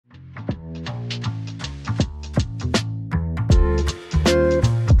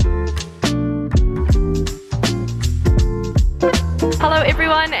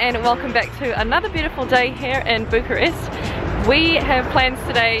everyone, and welcome back to another beautiful day here in Bucharest. We have plans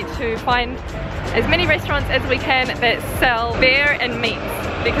today to find as many restaurants as we can that sell beer and meats,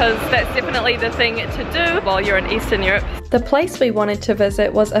 because that's definitely the thing to do while you're in Eastern Europe. The place we wanted to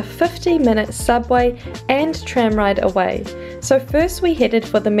visit was a 50-minute subway and tram ride away. So first we headed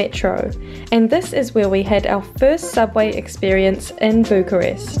for the metro, and this is where we had our first subway experience in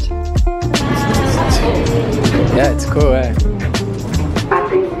Bucharest. Yeah, it's cool, eh?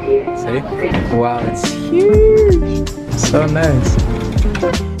 See? Wow, it's huge! So nice.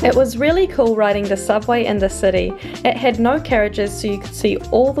 It was really cool riding the subway in the city. It had no carriages, so you could see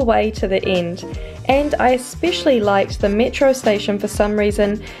all the way to the end. And I especially liked the metro station for some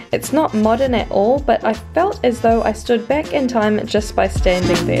reason. It's not modern at all, but I felt as though I stood back in time just by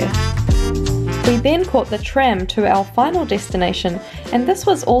standing there. We then caught the tram to our final destination, and this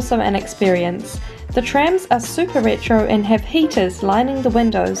was also an experience. The trams are super retro and have heaters lining the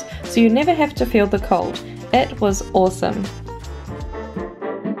windows, so you never have to feel the cold. It was awesome.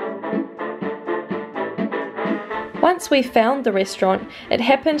 Once we found the restaurant, it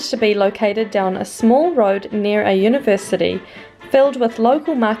happened to be located down a small road near a university, filled with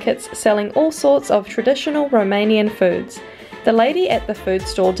local markets selling all sorts of traditional Romanian foods. The lady at the food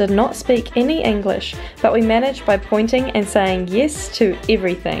stall did not speak any English, but we managed by pointing and saying yes to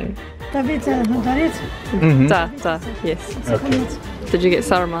everything. Yes. Okay. Did you get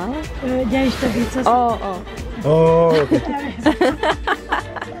Sarmale?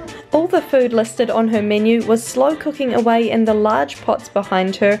 All the food listed on her menu was slow cooking away in the large pots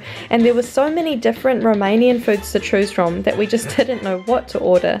behind her, and there were so many different Romanian foods to choose from that we just didn't know what to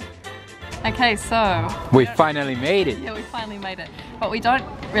order. Okay, so we finally made it. Yeah, we finally made it. But we don't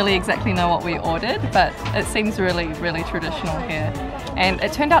really exactly know what we ordered, but it seems really, really traditional here. And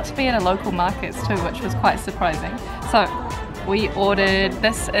it turned out to be at a local market too, which was quite surprising. So we ordered,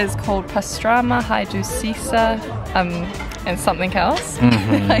 this is called pastrama haidusisa, and something else.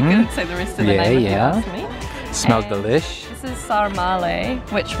 I couldn't say the rest of the name if you asked me. Smells and delish. This is Sarmale,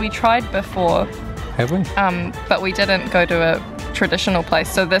 which we tried before. Have we? But we didn't go to a traditional place.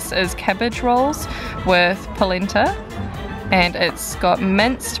 So this is cabbage rolls with polenta, and it's got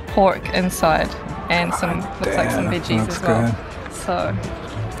minced pork inside and some, looks like some veggies as well. Good. So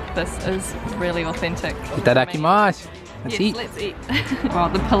this is really authentic. Itadakimasu. Let's eat. Let's eat. Wow,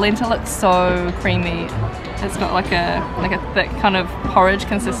 the polenta looks so creamy. It's got like a thick kind of porridge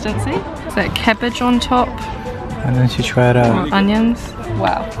consistency. Is that cabbage on top? Why don't you try it out? Onions.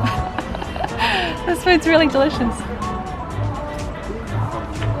 Wow. This food's really delicious.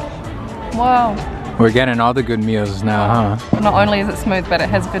 Wow. We're getting all the good meals now, huh? Not only is it smooth, but it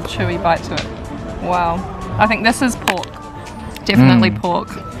has a good chewy bite to it. Wow. I think this is pork. Definitely pork.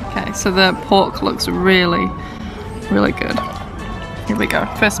 Okay, so the pork looks really, really good. Here we go.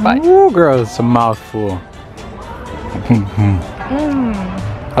 First bite. Ooh, girl, it's a mouthful.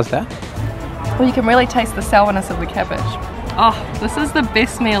 How's that? Well, you can really taste the sourness of the cabbage. Oh, this is the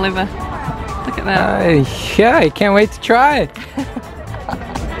best meal ever. Look at that. Yeah, I can't wait to try it.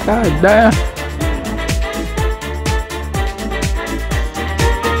 God damn.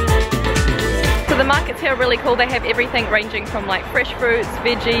 So the markets here are really cool. They have everything ranging from like fresh fruits,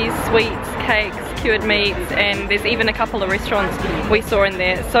 veggies, sweets, cakes, cured meats, and there's even a couple of restaurants we saw in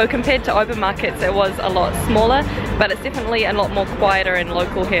there. So compared to open markets, it was a lot smaller, but it's definitely a lot more quieter and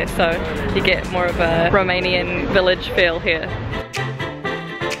local here, so you get more of a Romanian village feel here.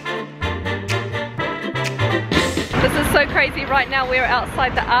 This is so crazy. Right now we're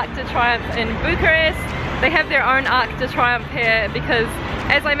outside the Arc de Triomphe in Bucharest. They have their own Arc de Triomphe here because,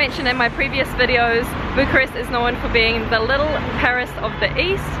 as I mentioned in my previous videos, Bucharest is known for being the little Paris of the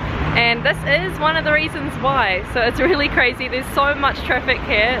East, and this is one of the reasons why. So it's really crazy. There's so much traffic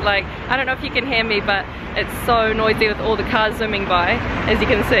here. Like, I don't know if you can hear me, but it's so noisy with all the cars zooming by, as you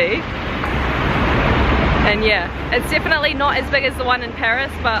can see. And yeah, it's definitely not as big as the one in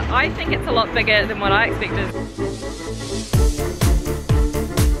Paris, but I think it's a lot bigger than what I expected.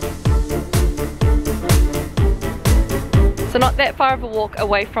 So not that far of a walk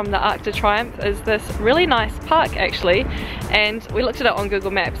away from the Arc de Triomphe is this really nice park actually, and we looked at it on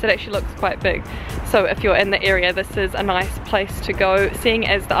Google Maps. It actually looks quite big. So if you're in the area, this is a nice place to go, seeing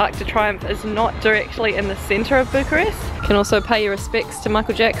as the Arc de Triomphe is not directly in the centre of Bucharest. You can also pay your respects to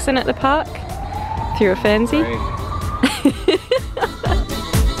Michael Jackson at the park, if you're a fansy.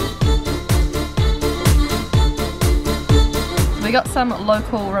 We got some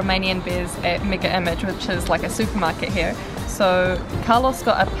local Romanian beers at Mega Image, which is like a supermarket here. So Carlos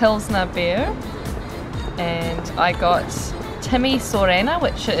got a pilsner beer, and I got Timisoreana,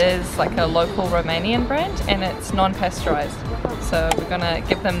 which is like a local Romanian brand, and it's non-pasteurised. So we're gonna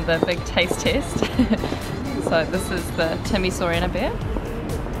give them the big taste test. So this is the Timisoreana beer.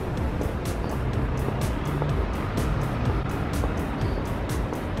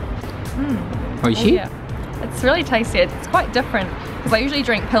 Oishi? Yeah. It's really tasty. It's quite different because I usually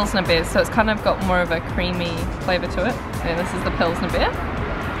drink pilsner beers, so it's kind of got more of a creamy flavor to it. And this is the pilsner beer.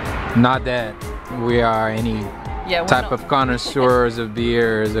 Not that we are any Yeah, type of connoisseurs of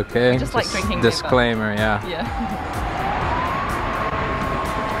beers, okay? Just like drinking disclaimer, beer, yeah. Yeah.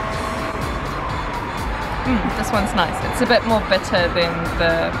 This one's nice. It's a bit more bitter than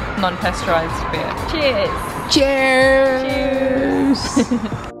the non-pasteurized beer. Cheers! Cheers!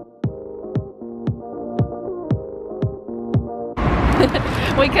 Cheers!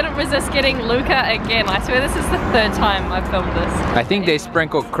 We couldn't resist getting Luca again. I swear this is the third time I've filmed this. I think they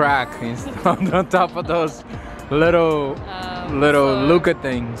sprinkle crack on top of those little so Luca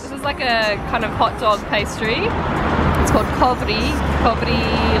things. This is like a kind of hot dog pastry. It's called Covri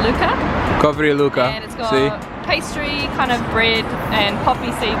Luca. Covri Luca. And it's got pastry, kind of bread, and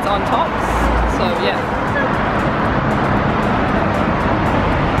poppy seeds on top. So yeah.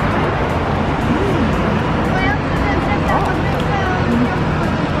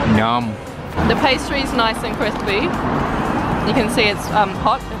 Yum. The pastry's nice and crispy. You can see it's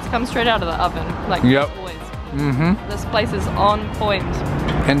hot. It's come straight out of the oven, like always. This place is on point.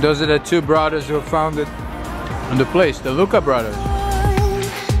 And those are the two brothers who founded the place, the Luca brothers.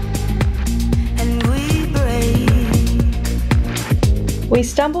 We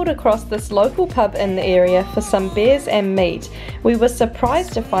stumbled across this local pub in the area for some beers and meat. We were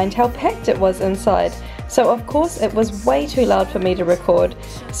surprised to find how packed it was inside. So of course it was way too loud for me to record.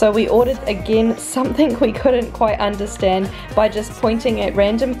 So we ordered again something we couldn't quite understand by just pointing at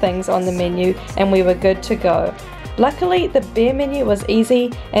random things on the menu, and we were good to go. Luckily the beer menu was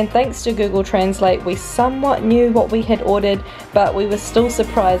easy, and thanks to Google Translate we somewhat knew what we had ordered, but we were still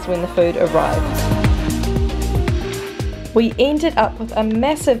surprised when the food arrived. We ended up with a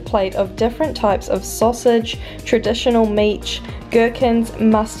massive plate of different types of sausage, traditional meat, gherkins,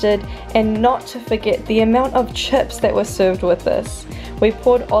 mustard, and not to forget the amount of chips that were served with this. We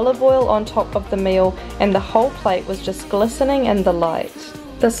poured olive oil on top of the meal, and the whole plate was just glistening in the light.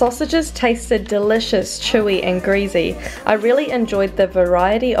 The sausages tasted delicious, chewy and greasy. I really enjoyed the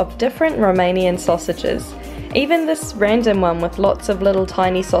variety of different Romanian sausages. Even this random one with lots of little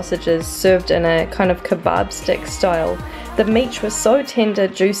tiny sausages served in a kind of kebab stick style. The meat was so tender,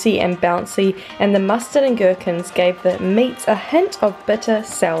 juicy and bouncy, and the mustard and gherkins gave the meats a hint of bitter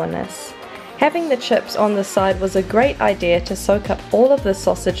sourness. Having the chips on the side was a great idea to soak up all of the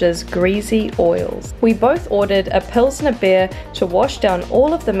sausages' greasy oils. We both ordered a pilsner beer to wash down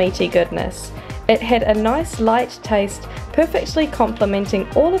all of the meaty goodness. It had a nice light taste, perfectly complementing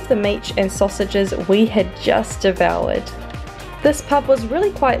all of the meat and sausages we had just devoured. This pub was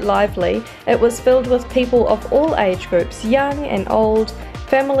really quite lively. It was filled with people of all age groups, young and old,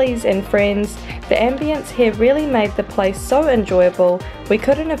 families and friends. The ambience here really made the place so enjoyable. We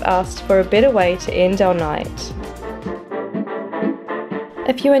couldn't have asked for a better way to end our night.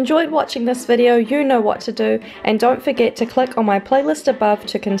 If you enjoyed watching this video, you know what to do, and don't forget to click on my playlist above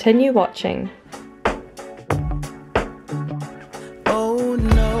to continue watching. Oh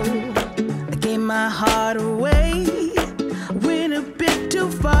no, I gave my heart away.